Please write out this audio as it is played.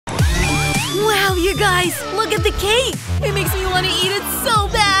You guys, look at the cake! It makes me want to eat it so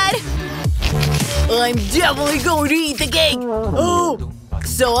bad! I'm definitely going to eat the cake! Oh!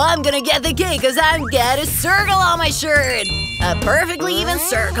 So I'm gonna get the cake because I'm got a circle on my shirt! A perfectly even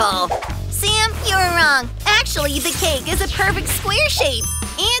circle! Sam, you're wrong! Actually, the cake is a perfect square shape!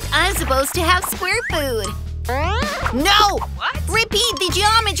 And I'm supposed to have square food! No! What? Repeat the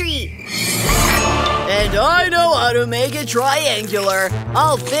geometry! And I know how to make it triangular!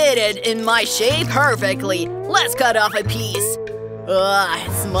 I'll fit it in my shape perfectly! Let's cut off a piece!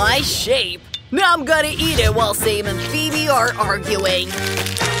 It's my shape! Now I'm gonna eat it while Sam and Phoebe are arguing!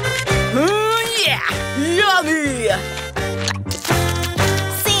 Yeah! Yummy!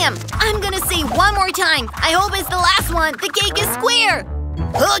 Sam, I'm gonna say one more time! I hope it's the last one! The cake is square!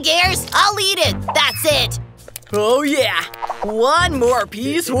 Who cares? I'll eat it! That's it! Oh yeah! One more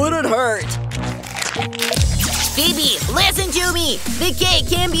piece wouldn't hurt! Phoebe, listen to me! The cake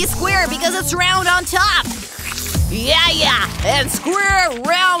can't be square because it's round on top! Yeah! And square,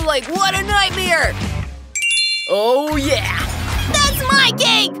 round, like what a nightmare! Oh yeah! That's my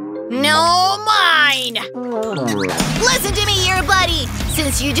cake! No, mine! Listen to me here, buddy!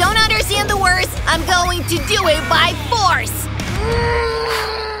 Since you don't understand the words, I'm going to do it by force!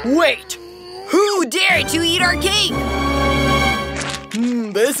 Wait! Who dared to eat our cake?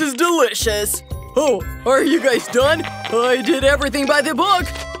 This is delicious! Oh, are you guys done? I did everything by the book!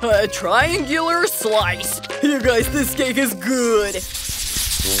 A triangular slice! You guys, this cake is good!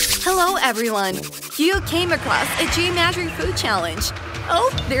 Hello, everyone! You came across a geometric food challenge. Oh,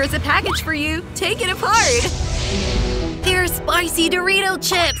 there's a package for you. Take it apart! They're spicy Dorito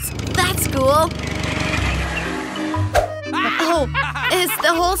chips! That's cool! Oh, is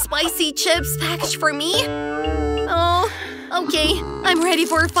the whole spicy chips package for me? Oh, okay. I'm ready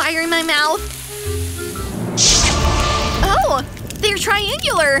for a fire in my mouth. Oh, they're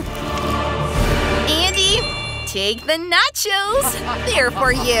triangular! Andy, take the nachos! They're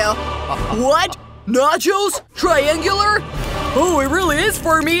for you! What? Nachos? Triangular? Oh, it really is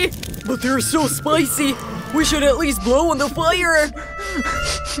for me! But they're so spicy! We should at least blow on the fire!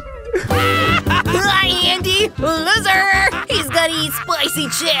 Hi, Andy! Loser! He's gonna eat spicy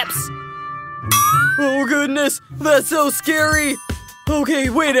chips! Oh goodness, that's so scary! Okay,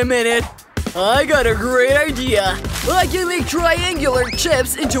 wait a minute. I got a great idea! I can make triangular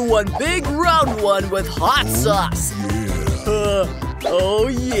chips into one big round one with hot sauce! Oh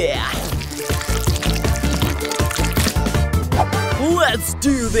yeah! Let's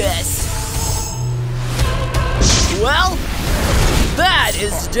do this! Well, that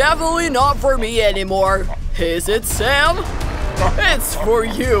is definitely not for me anymore. Is it, Sam? It's for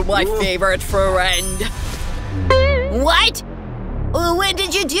you, my favorite friend. What? When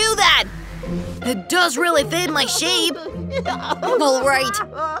did you do that? It does really fit my shape. All right,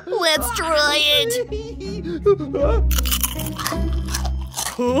 let's try it.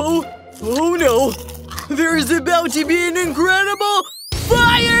 Oh no. There's about to be an incredible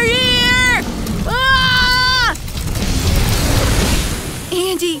fire here! Ah!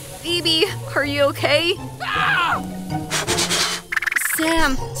 Andy, Phoebe, are you okay?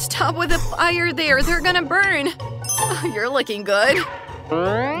 Sam, stop with the fire there. They're gonna burn. Oh, you're looking good.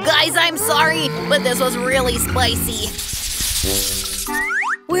 Guys, I'm sorry, but this was really spicy.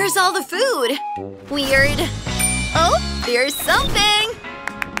 Where's all the food? Weird. Oh, there's something.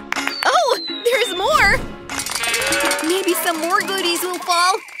 Oh, there's more. Maybe some more goodies will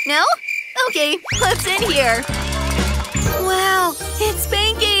fall. No? Okay, what's in here? Wow, it's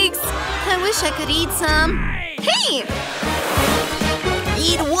pancakes. I wish I could eat some. Hey!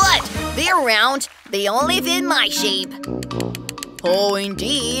 Eat what? They're round. They only fit my shape. Oh,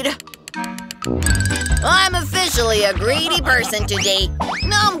 indeed. I'm officially a greedy person today.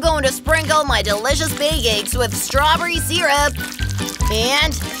 Now I'm going to sprinkle my delicious pancakes with strawberry syrup.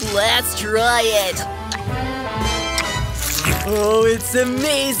 And let's try it. Oh, it's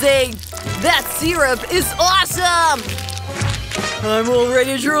amazing! That syrup is awesome! I'm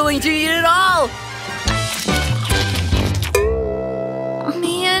already drooling to eat it all!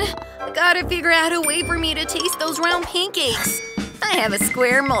 Man, I gotta figure out a way for me to taste those round pancakes. I have a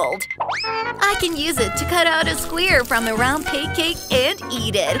square mold. I can use it to cut out a square from a round pancake and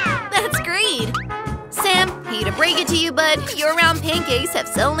eat it. That's great! Sam, hate to break it to you, but your round pancakes have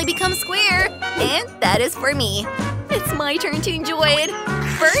suddenly become square. And that is for me. It's my turn to enjoy it.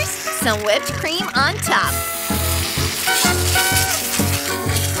 First, some whipped cream on top.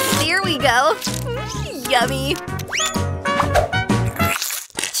 There we go. Yummy.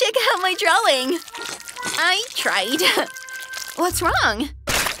 Check out my drawing. I tried. What's wrong?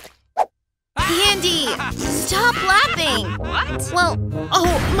 Andy, stop laughing. What? Well,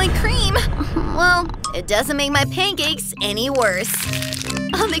 oh, my cream. Well, it doesn't make my pancakes any worse.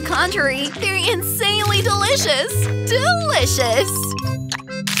 On the contrary, they're insanely delicious! Delicious!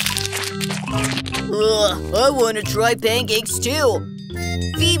 Ugh, I want to try pancakes too.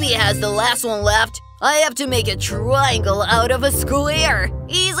 Phoebe has the last one left. I have to make a triangle out of a square.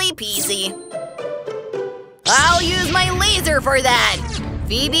 Easy peasy. I'll use my laser for that.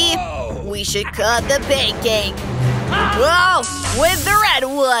 Phoebe, we should cut the pancake. Wow, with the red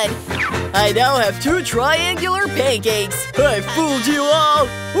one. I now have 2 triangular pancakes. I fooled you all.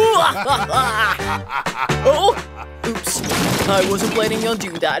 Oh, oops. I wasn't planning on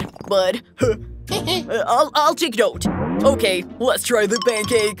doing that, but I'll take note. Okay, let's try the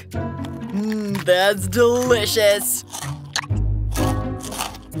pancake. That's delicious.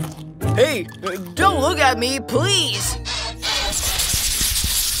 Hey, don't look at me, please.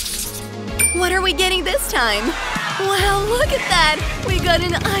 What are we getting this time? Wow, look at that! We got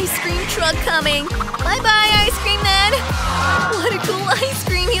an ice cream truck coming! Bye-bye, Ice Cream Man! What a cool ice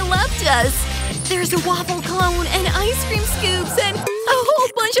cream he left us! There's a waffle cone and ice cream scoops and a whole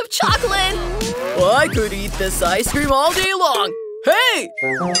bunch of chocolate! I could eat this ice cream all day long! Hey!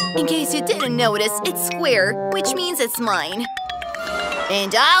 In case you didn't notice, it's square, which means it's mine.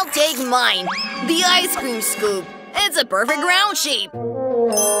 And I'll take mine! The ice cream scoop! It's a perfect round shape!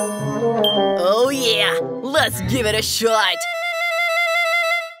 Oh yeah, let's give it a shot!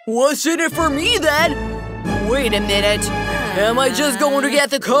 What's in it for me then? Wait a minute, am I just going to get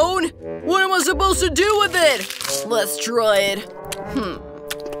the cone? What am I supposed to do with it? Let's try it.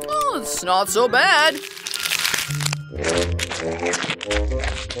 Oh, it's not so bad.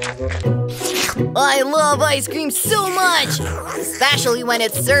 I love ice cream so much! Especially when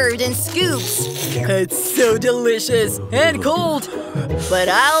it's served in scoops. It's so delicious and cold, but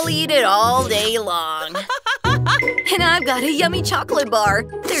I'll eat it all day long. And I've got a yummy chocolate bar.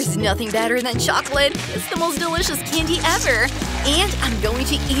 There's nothing better than chocolate. It's the most delicious candy ever. And I'm going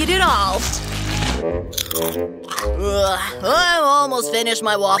to eat it all. I'm almost finished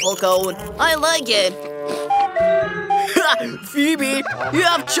my waffle cone. I like it. Phoebe, you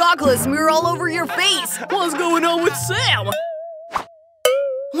have chocolate smear all over your face! What's going on with Sam?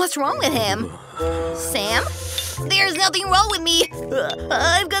 What's wrong with him? Sam? There's nothing wrong with me!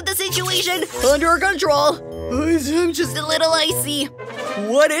 I've got the situation under control! I'm just a little icy.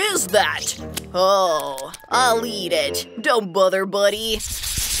 What is that? Oh, I'll eat it. Don't bother, buddy.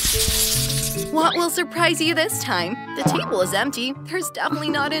 What will surprise you this time? The table is empty. There's definitely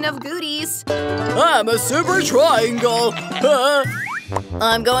not enough goodies. I'm a super triangle!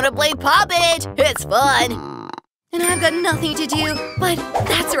 I'm going to play Puppet! It's fun! And I've got nothing to do, but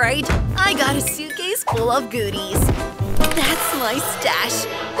that's right. I got a suitcase full of goodies. That's my stash.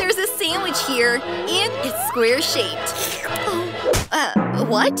 There's a sandwich here, and it's square-shaped. Oh,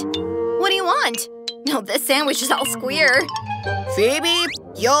 what? What do you want? No, this sandwich is all square. Phoebe,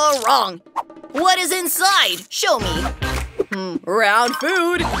 you're wrong. What is inside? Show me. Round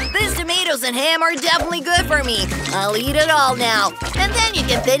food. These tomatoes and ham are definitely good for me. I'll eat it all now. And then you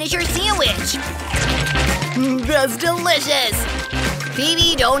can finish your sandwich. That's delicious.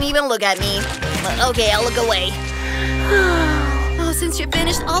 Phoebe, don't even look at me. Okay, I'll look away. Oh, since you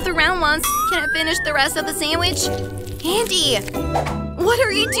finished all the round ones, can I finish the rest of the sandwich? Andy! What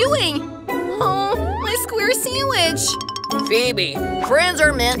are you doing? Oh, my square sandwich! Phoebe, friends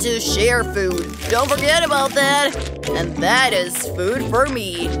are meant to share food. Don't forget about that. And that is food for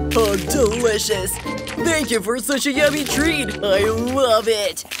me. Oh, delicious. Thank you for such a yummy treat. I love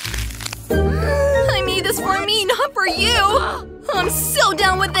it. I made this for me, not for you. I'm so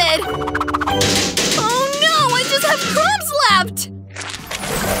done with it. Oh no, I just have crumbs left.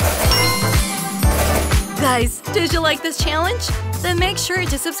 Guys, did you like this challenge? Then make sure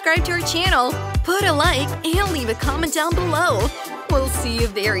to subscribe to our channel, put a like, and leave a comment down below. We'll see you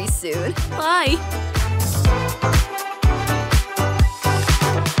very soon. Bye!